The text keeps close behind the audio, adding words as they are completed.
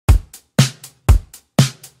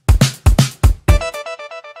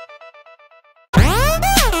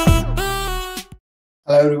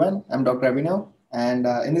Hello everyone, I'm Dr. Abhinav, and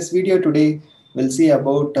in this video today we'll see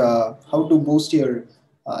about how to boost your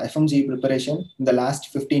FMGE preparation in the last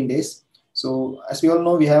 15 days. So as we all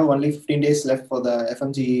know, we have only 15 days left for the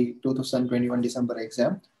FMGE 2021 December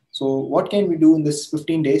exam. So what can we do in this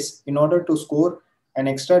 15 days in order to score an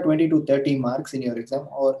extra 20 to 30 marks in your exam,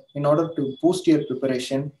 or in order to boost your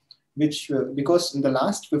preparation, which because in the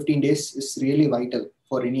last 15 days is really vital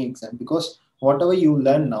for any exam, because whatever you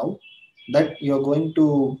learn now, that you're going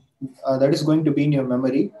to that is going to be in your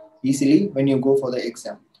memory easily when you go for the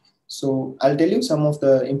exam. So I'll tell you some of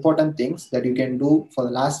the important things that you can do for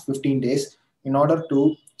the last 15 days in order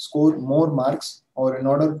to score more marks, or in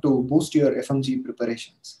order to boost your FMG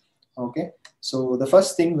preparations. Okay, so the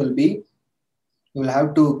first thing will be, you will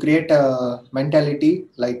have to create a mentality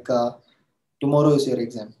like tomorrow is your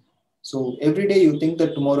exam. So every day you think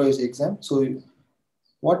that tomorrow is exam. So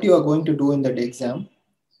what you are going to do in that exam,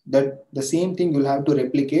 that the same thing you'll have to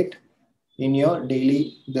replicate in your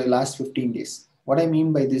daily the last 15 days. What I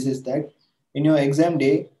mean by this is that in your exam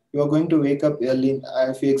day, you are going to wake up early.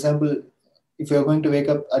 For example, if you are going to wake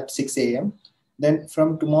up at 6 a.m., then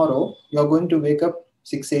from tomorrow you are going to wake up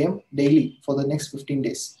 6 a.m. daily for the next 15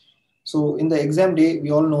 days. So in the exam day, we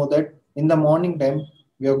all know that in the morning time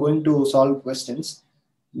we are going to solve questions.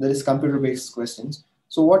 There is computer based questions.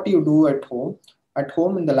 So what do you do at home? At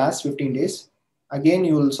home in the last 15 days, again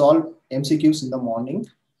you will solve MCQs in the morning,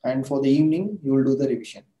 and for the evening you will do the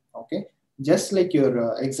revision. Okay, just like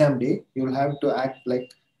your exam day, you will have to act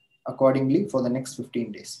like accordingly for the next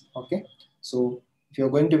 15 days. Okay, so if you're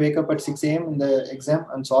going to wake up at 6 a.m. in the exam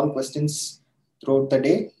and solve questions throughout the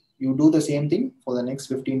day, you do the same thing for the next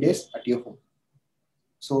 15 days at your home.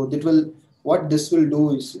 So that will, what this will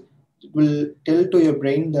do is, it will tell to your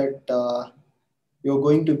brain that you're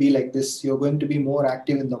going to be like this, you're going to be more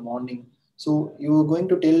active in the morning. So you're going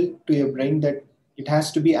to tell to your brain that it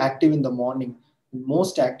has to be active in the morning,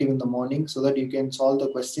 most active in the morning, so that you can solve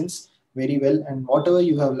the questions very well, and whatever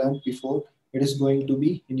you have learned before, it is going to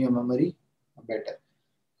be in your memory better.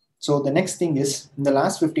 So the next thing is, in the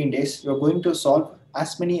last 15 days, you're going to solve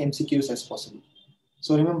as many MCQs as possible.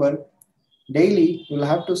 So remember, daily you'll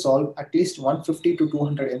have to solve at least 150 to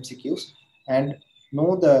 200 MCQs and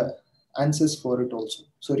know the answers for it also.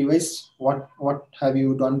 So revise what have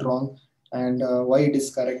you done wrong, and why it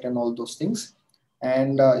is correct, and all those things.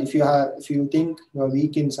 And if you think you're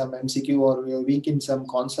weak in some MCQ, or you're weak in some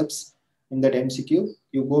concepts in that MCQ,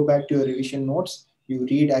 you go back to your revision notes, you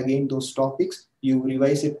read again those topics, you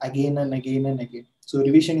revise it again and again and again. So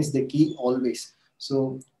revision is the key always.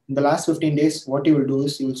 So in the last 15 days, what you will do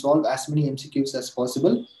is you will solve as many MCQs as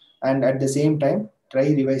possible, and at the same time try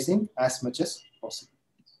revising as much as possible.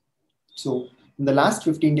 So in the last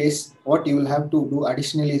 15 days, what you will have to do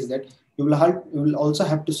additionally is that you will also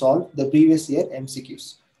have to solve the previous year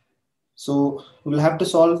MCQs. So you will have to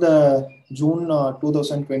solve the June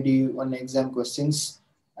 2021 exam questions,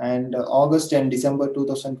 and August and December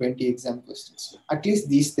 2020 exam questions. At least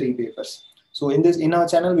these three papers. So in our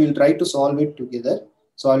channel, we will try to solve it together.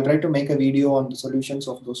 So I'll try to make a video on the solutions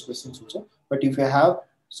of those questions also. But if you have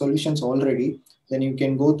solutions already, then you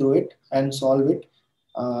can go through it and solve it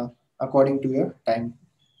according to your time.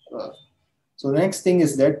 So the next thing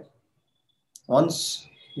is that once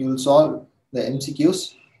you will solve the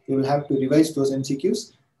MCQs, you will have to revise those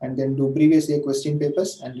MCQs, and then do previous year question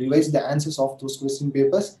papers and revise the answers of those question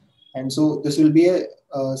papers. And so this will be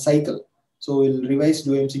a cycle. So we'll revise,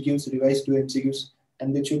 do MCQs, revise, do MCQs,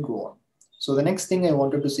 and it should go on. So the next thing I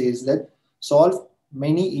wanted to say is that solve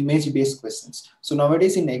many image-based questions. So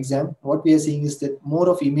nowadays in exam, what we are seeing is that more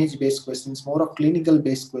of image-based questions, more of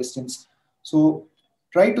clinical-based questions. So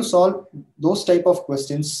try to solve those type of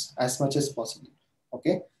questions as much as possible.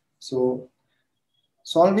 Okay, so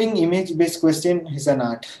solving image-based question is an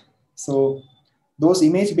art. So those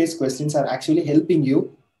image-based questions are actually helping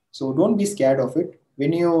you. So don't be scared of it.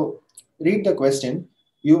 When you read the question,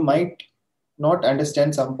 you might not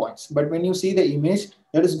understand some points, but when you see the image,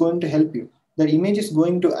 that is going to help you. The image is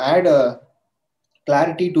going to add a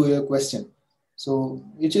clarity to your question, so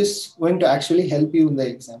which is going to actually help you in the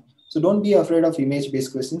exam. So don't be afraid of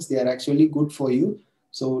image-based questions. They are actually good for you.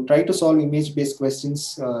 So try to solve image-based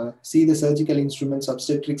questions, see the surgical instruments,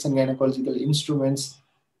 obstetrics and gynecological instruments,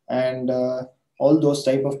 and all those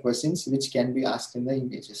type of questions which can be asked in the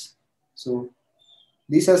images. So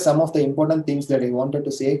these are some of the important things that I wanted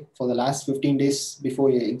to say for the last 15 days before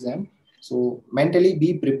your exam. So mentally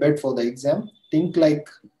be prepared for the exam.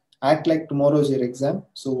 Act like tomorrow is your exam.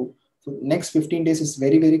 So next 15 days is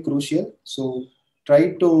very, very crucial. So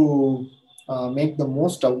try to make the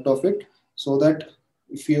most out of it, so that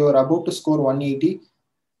if you are about to score 180,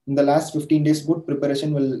 in the last 15 days, good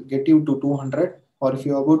preparation will get you to 200, or if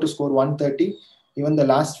you are about to score 130, even the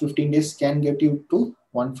last 15 days can get you to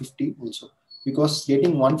 150 also, because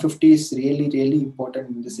getting 150 is really, really important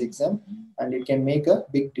in this exam, and it can make a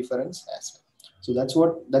big difference as well. So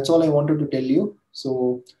that's all I wanted to tell you.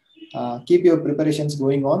 So keep your preparations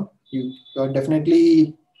going on. You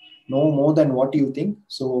definitely know more than what you think.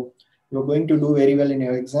 So you're going to do very well in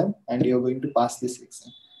your exam, and you're going to pass this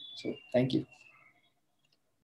exam. So thank you.